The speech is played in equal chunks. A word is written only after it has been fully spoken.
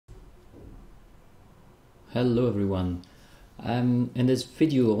Hello everyone. In this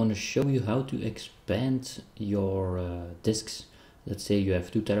video I want to show you how to expand your disks. Let's say you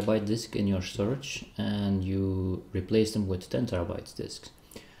have 2 terabyte disk in your storage and you replace them with 10 terabyte disks.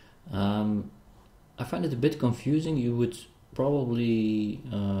 I find it a bit confusing. You would probably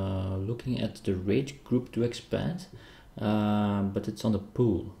looking at the RAID group to expand, but it's on the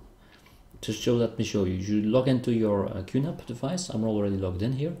pool. Let me show you. You log into your QNAP device. I'm already logged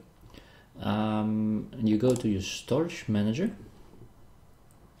in here. You go to your storage manager.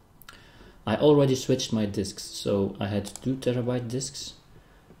 I already switched my disks, so I had 2 terabyte disks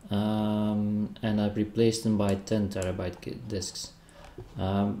and I've replaced them by 10 terabyte disks.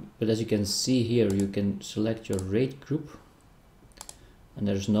 But as you can see here, you can select your RAID group and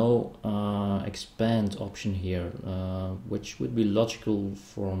there's no expand option here, which would be logical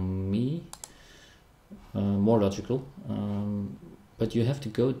for me, more logical. But you have to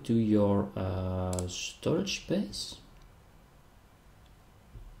go to your storage space,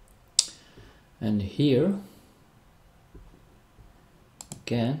 and here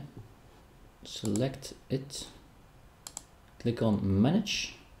again select it, click on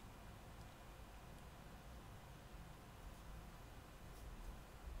manage,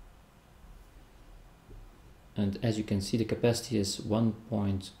 and as you can see the capacity is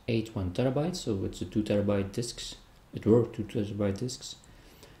 1.81 terabytes, so it's a 2 terabyte disks. It were 2 terabyte disks,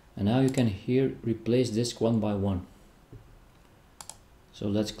 and now you can here replace disk one by one. So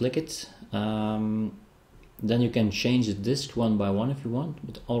let's click it. Then you can change the disk one by one if you want,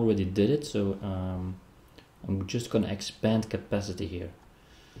 but already did it, so I'm just gonna expand capacity here.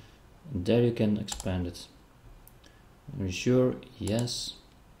 And there you can expand it. Are you sure? Yes.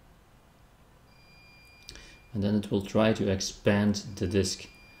 And then it will try to expand the disk.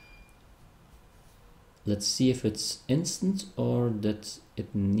 Let's see if it's instant or that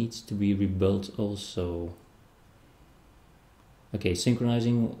it needs to be rebuilt also. Okay,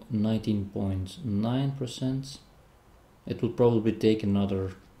 synchronizing 19.9%. It will probably take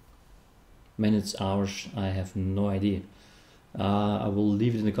another minutes, hours, I have no idea. I will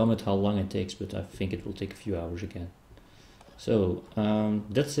leave it in the comment how long it takes, but I think it will take a few hours again. So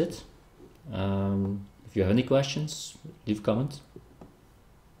that's it. If you have any questions, leave a comment.